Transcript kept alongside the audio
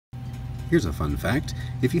Here's a fun fact.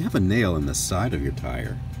 If you have a nail in the side of your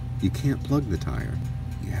tire, you can't plug the tire.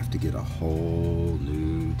 You have to get a whole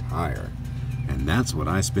new tire. And that's what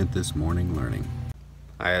I spent this morning learning.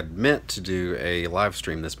 I had meant to do a live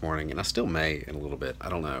stream this morning, and I still may in a little bit. I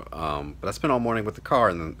don't know. But I spent all morning with the car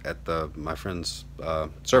at my friend's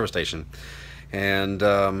service station, and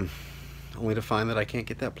only to find that I can't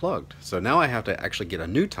get that plugged. So now I have to actually get a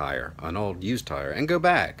new tire, an old used tire, and go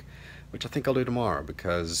back, which I think I'll do tomorrow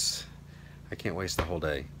because I can't waste the whole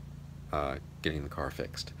day getting the car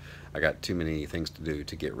fixed. I got too many things to do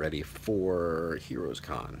to get ready for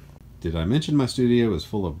Heroescon. Did I mention my studio is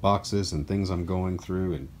full of boxes and things I'm going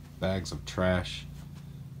through and bags of trash?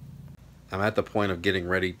 I'm at the point of getting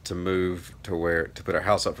ready to move to put our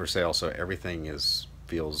house up for sale, so everything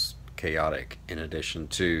feels chaotic in addition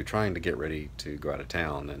to trying to get ready to go out of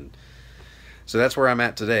town. And so that's where I'm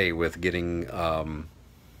at today with getting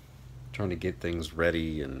trying to get things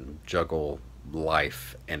ready and juggle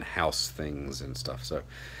life and house things and stuff. So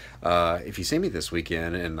if you see me this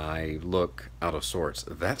weekend and I look out of sorts,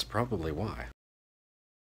 that's probably why.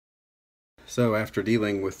 So after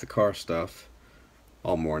dealing with the car stuff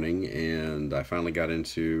all morning, and I finally got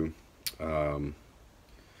into a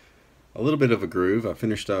little bit of a groove, I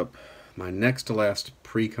finished up my next to last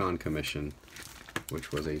pre-con commission,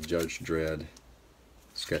 which was a Judge Dredd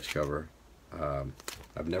sketch cover.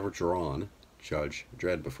 I've never drawn Judge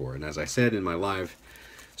Dredd before, and as I said in my live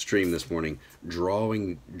stream this morning,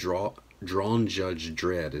 drawn Judge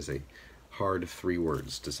Dredd is a hard 3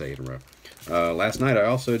 words to say in a row. Last night I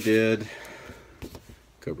also did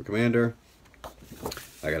Cobra Commander.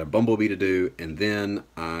 I got a Bumblebee to do, and then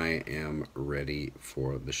I am ready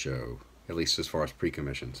for the show, at least as far as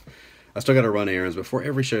pre-commissions. I still got to run errands before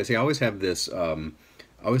every show. See, I always have this, I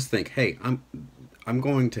always think, hey, I'm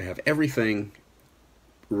going to have everything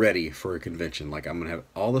ready for a convention. Like, I'm gonna have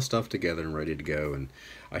all the stuff together and ready to go, and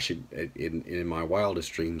I should, in my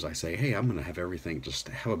wildest dreams, I say, hey, I'm gonna have everything, just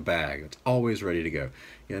have a bag that's always ready to go.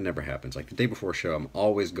 Yeah, it never happens. Like the day before a show, I'm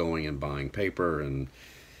always going and buying paper and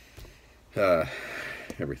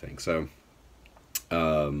everything. So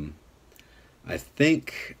I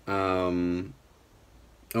think I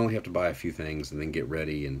only have to buy a few things and then get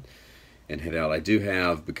ready and head out. I do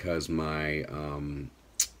have, because my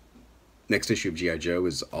next issue of G.I. Joe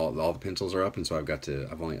is all the pencils are up, and so I've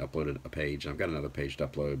only uploaded a page. I've got another page to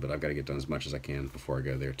upload, but I've got to get done as much as I can before I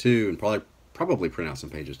go there too, and probably print out some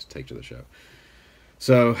pages to take to the show.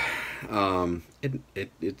 So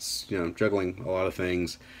it's, you know, juggling a lot of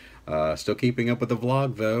things. Still keeping up with the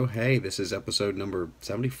vlog though. Hey, this is episode number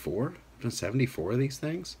 74. I've done 74 of these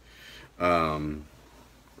things.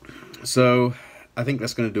 So I think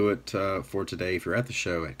that's going to do it for today. If you're at the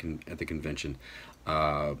show at the convention,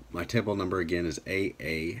 my table number again is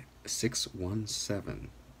AA617,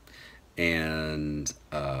 and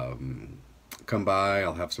come by.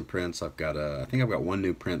 I'll have some prints. I think I've got one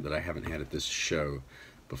new print that I haven't had at this show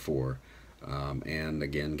before, and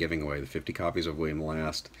again, giving away the 50 copies of William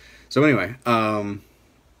Last. So anyway,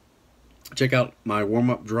 check out my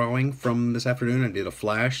warm-up drawing from this afternoon. I did a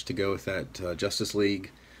flash to go with that Justice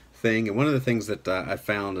League thing, and one of the things that I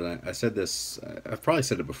found, and I said this, I've probably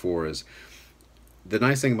said it before, is the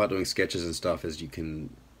nice thing about doing sketches and stuff is you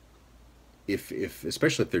can,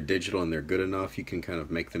 especially if they're digital and they're good enough, you can kind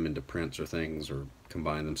of make them into prints or things or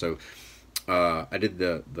combine them. So I did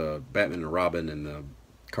the Batman and Robin and the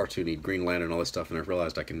cartoony Green Lantern and all this stuff, and I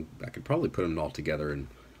realized I could probably put them all together in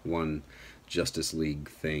one Justice League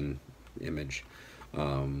thing image.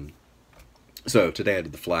 So today I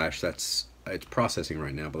did the Flash. It's processing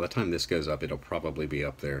right now. By the time this goes up, it'll probably be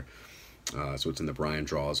up there. So it's in the Brian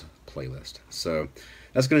Draws playlist. So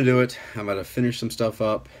that's going to do it. I'm going to finish some stuff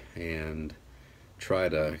up and try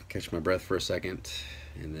to catch my breath for a second.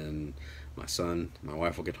 And then my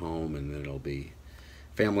wife will get home, and then it'll be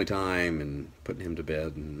family time and putting him to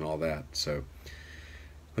bed and all that. So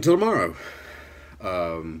until tomorrow,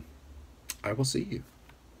 I will see you.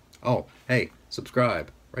 Oh, hey,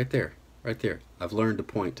 subscribe right there. Right there. I've learned to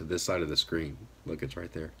point to this side of the screen. Look, it's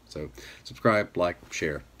right there. So subscribe, like,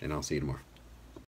 share, and I'll see you tomorrow.